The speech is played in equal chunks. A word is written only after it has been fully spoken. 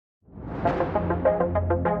So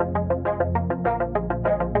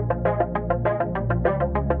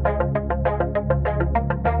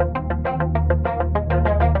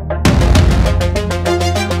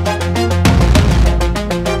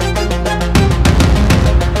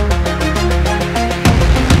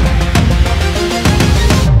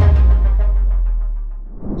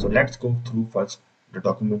let's go through first the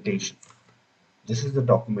documentation. This is the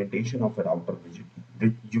documentation of a router widget.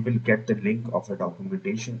 You will get the link of a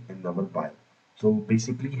documentation in our bio. So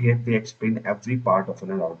basically here they explain every part of a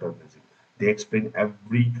router widget. They explain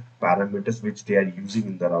every parameters which they are using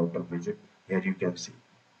in the router widget. Here you can see.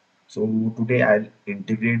 So today I'll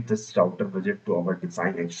integrate this router widget to our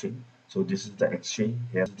define exchange. So this is the exchange.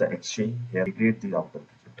 Here is the exchange. Here integrate the router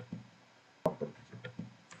widget.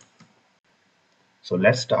 So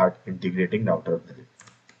let's start integrating router widget.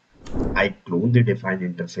 I clone the define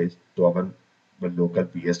interface to our local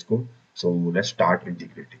VS Code. So let's start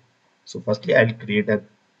integrating. So firstly, I'll create a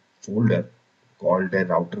folder called a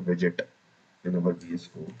router widget in our VS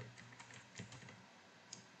Code.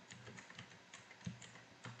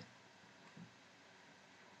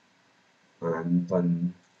 And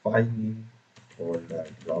one file name called that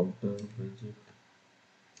router widget.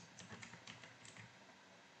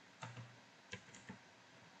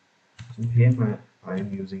 So here I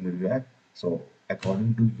am using React. So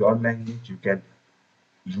according to your language, you can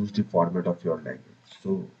use the format of your language.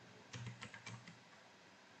 So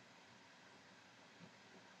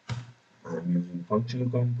I'm using functional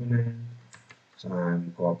component. So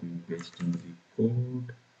I'm copying pasting the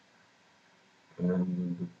code. And I'm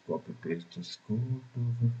going to copy paste this code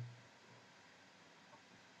over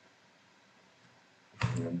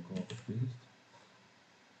and copy paste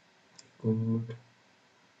code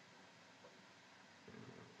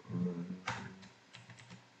and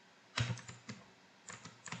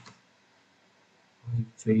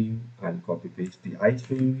iframe. I'll copy paste the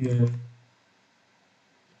iframe here.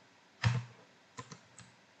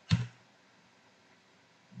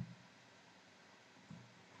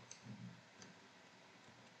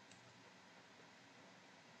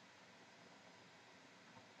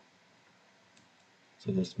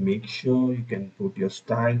 So just make sure you can put your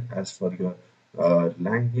style as for your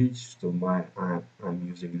language. So I'm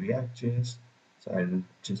using React.js. So I'll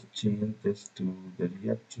just change this to the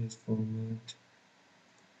React.js format.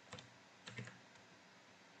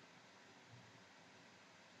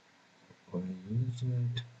 I use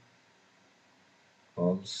it.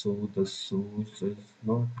 Also, the source is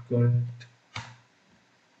not correct.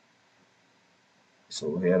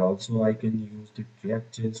 So here also I can use the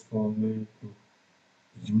React.js format to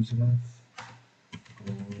use ref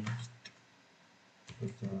post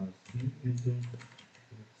with a widget.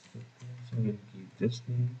 Suppose I will keep this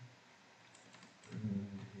name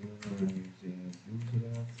and here I'm using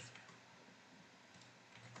useref.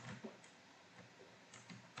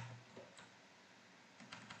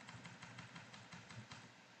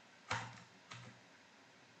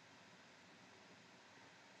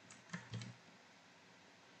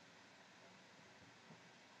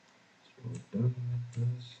 So done with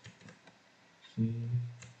this. See,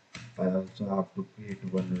 I also have to create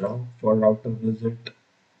one route for router visit.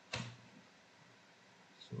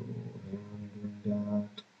 So here I'm doing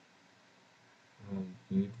that. I'll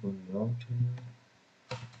create one route here.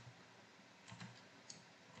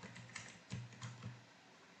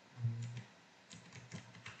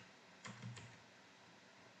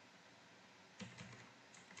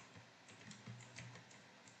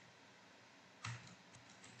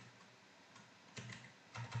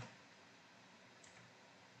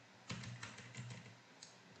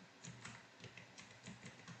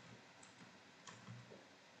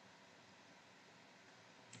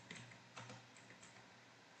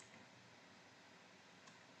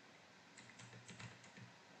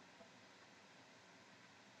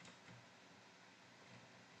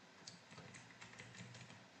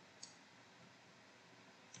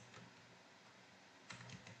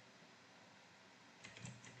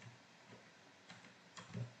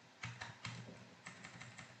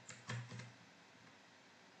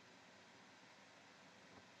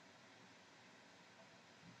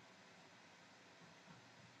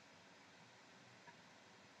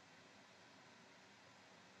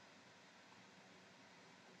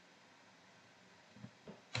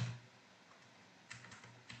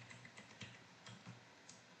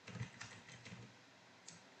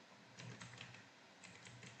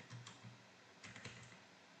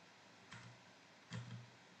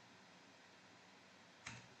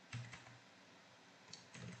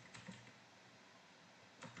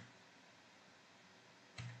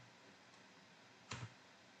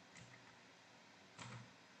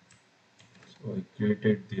 So I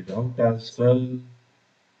created the route as well.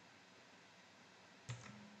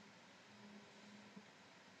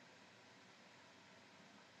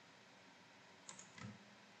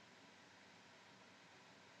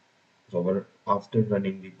 So after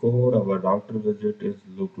running the code, our router widget is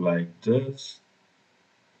look like this.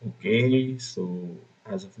 Okay, so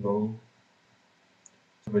as of now,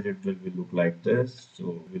 widget will be look like this.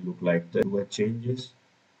 So will look like this. Do a changes.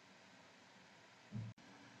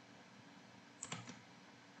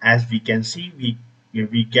 As we can see,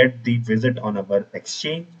 we get the widget on our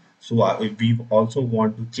exchange. So we also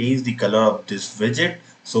want to change the color of this widget.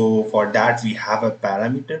 So for that we have a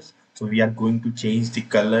parameters. So we are going to change the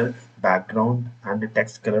color, background and the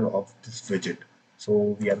text color of this widget.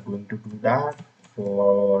 So we are going to do that.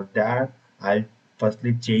 For that, I'll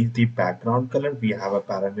firstly change the background color. We have a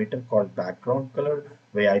parameter called background color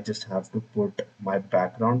where I just have to put my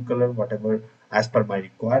background color whatever as per my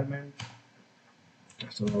requirement.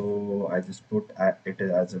 So I just put it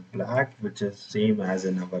as a black, which is same as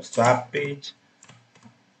in our swap page.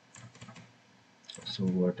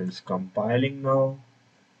 So it is compiling now.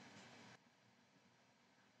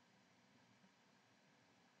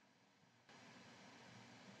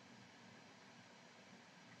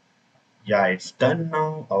 Yeah, it's done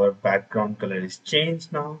now. Our background color is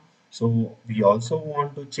changed now. So we also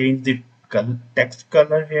want to change the text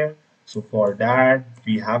color here. So for that,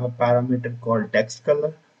 we have a parameter called text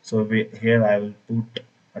color. So here I will put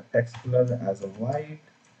a text color as a white.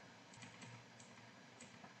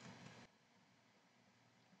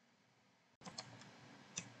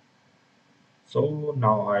 So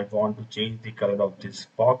now I want to change the color of these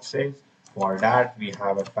boxes. For that we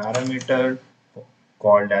have a parameter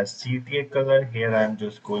called as CTA color. Here I am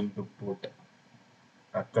just going to put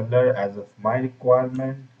a color as of my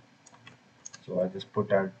requirement. So I just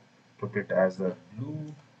put it as a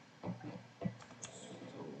blue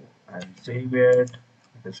and save it.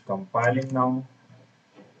 It is compiling now.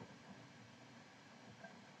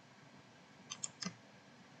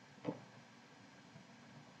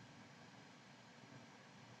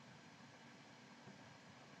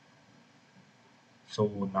 So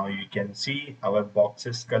now you can see our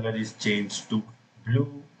boxes color is changed to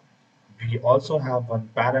blue. We also have one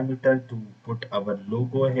parameter to put our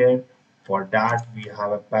logo here. For that, we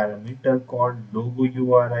have a parameter called logo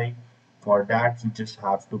URI. For that, we just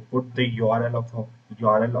have to put the URL of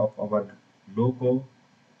our logo.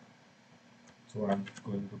 So I'm just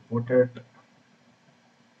going to put it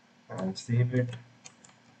and save it.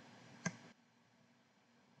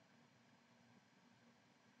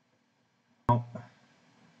 Now,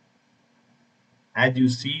 as you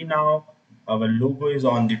see now, our logo is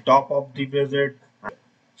on the top of the widget.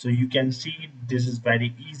 So you can see this is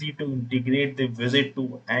very easy to integrate the visit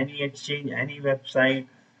to any exchange, any website,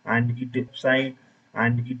 and it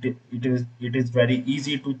is very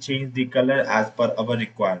easy to change the color as per our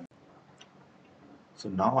requirement. So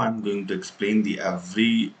now I'm going to explain the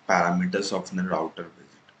every parameters of the router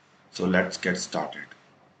visit. So let's get started.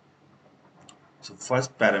 So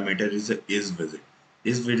first parameter is a is visit.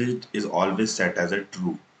 Is visit is always set as a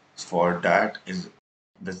true. For that is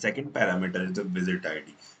the second parameter is the visit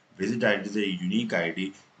ID. Visit ID is a unique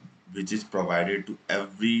ID which is provided to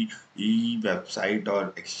every website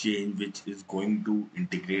or exchange which is going to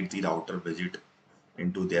integrate the router visit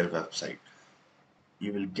into their website.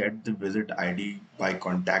 You will get the visit ID by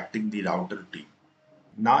contacting the router team.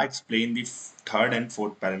 Now explain the third and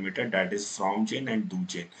fourth parameter, that is from chain and do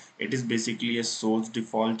chain. It is basically a source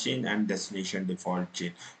default chain and destination default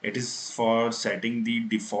chain. It is for setting the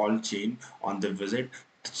default chain on the visit,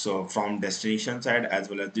 so from destination side as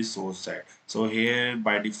well as the source side. So here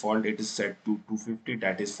by default it is set to 250,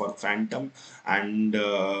 that is for phantom, and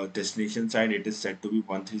destination side it is set to be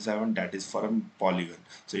 137, that is for a polygon.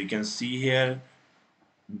 So you can see here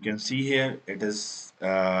it is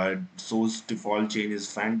source default chain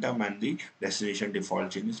is phantom and the destination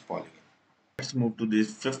default chain is polygon. Let's move to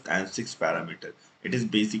this fifth and sixth parameter. It is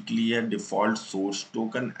basically a default source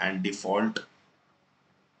token and default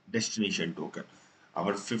destination token.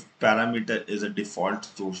 Our fifth parameter is a default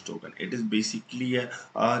source token. It is basically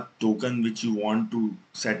a token which you want to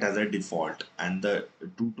set as a default, and the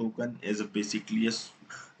two token is basically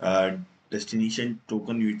uh, destination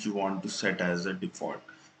token which you want to set as a default.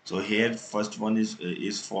 So here first one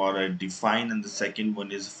is for a define and the second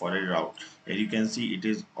one is for a route. Here you can see it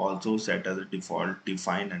is also set as a default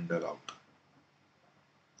define and the route.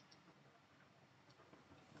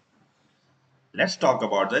 Let's talk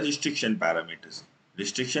about the restriction parameters.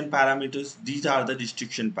 Restriction parameters, these are the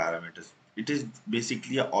restriction parameters. it is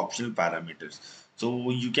basically a optional parameters. So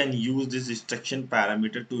you can use this restriction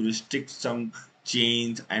parameter to restrict some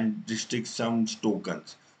chains and restrict some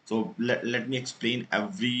tokens. So let me explain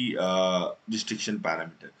every restriction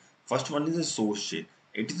parameter. First one is a source chain.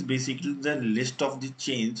 It is basically the list of the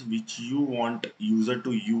chains which you want user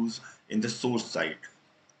to use in the source side.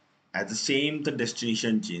 As the same the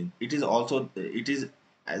destination chain, it is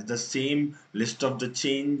as the same list of the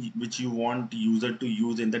chain which you want user to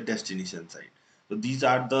use in the destination side. So these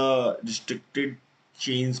are the restricted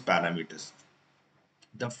chains parameters.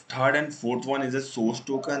 The third and fourth one is a source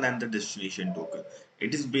token and the destination token.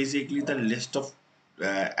 It is basically the list of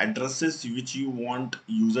addresses which you want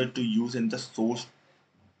user to use in the source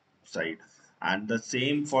side, and the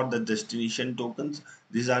same for the destination tokens.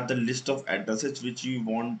 These are the list of addresses which you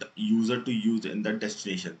want user to use in the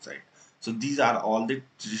destination side. So these are all the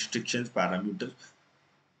restrictions parameters,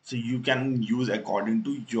 so you can use according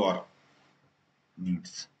to your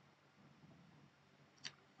needs.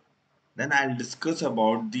 Then I'll discuss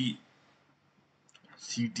about the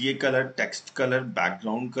CTA color, text color,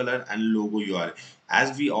 background color, and logo URL.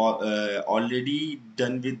 As we all already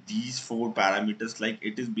done with these four parameters, like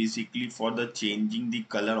it is basically for the changing the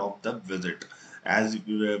color of the visit. As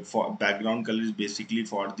for background color is basically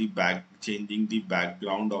for the back changing the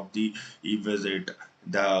background of the visit.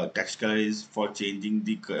 The text color is for changing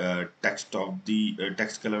the text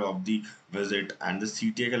color of the visit, and the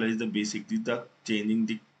CTA color is the basically the changing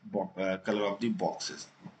the color of the boxes.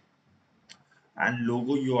 And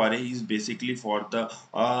logo URL is basically for the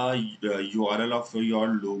URL of your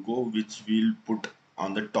logo which we'll put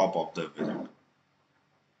on the top of the visit.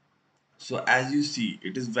 So as you see,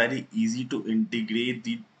 it is very easy to integrate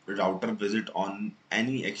the router visit on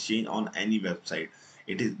any exchange, on any website.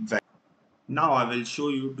 It is very. Now I will show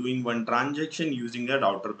you doing one transaction using a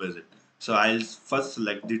router visit. So I'll first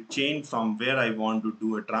select the chain from where I want to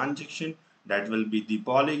do a transaction. That will be the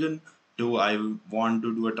polygon. To I want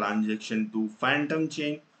to do a transaction to phantom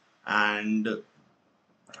chain, and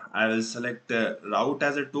I will select the route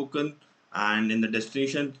as a token, and in the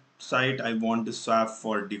destination site I want to swap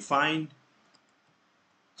for define.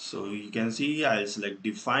 So you can see I'll select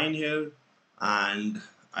define here, and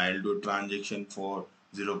I'll do transaction for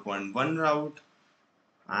 0.1 route,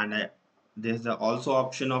 and there's the also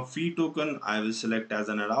option of fee token. I will select as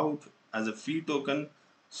an route as a fee token,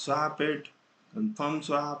 swap it, confirm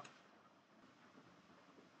swap.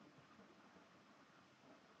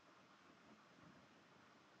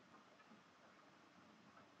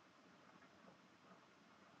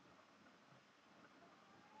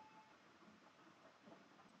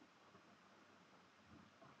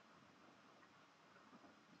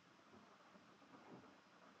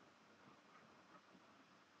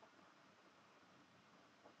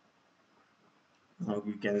 Now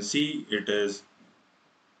you can see it is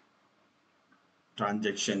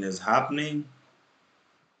transaction is happening.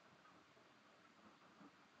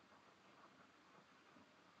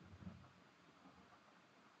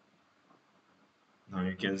 Now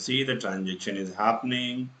you can see the transaction is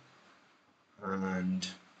happening and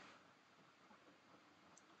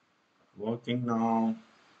working now.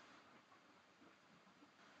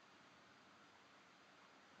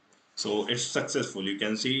 So it's successful. You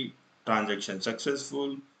can see transaction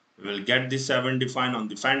successful. We will get the 7 defined on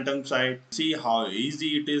the phantom side. See how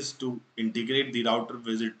easy it is to integrate the router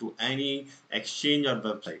visit to any exchange or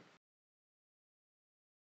website.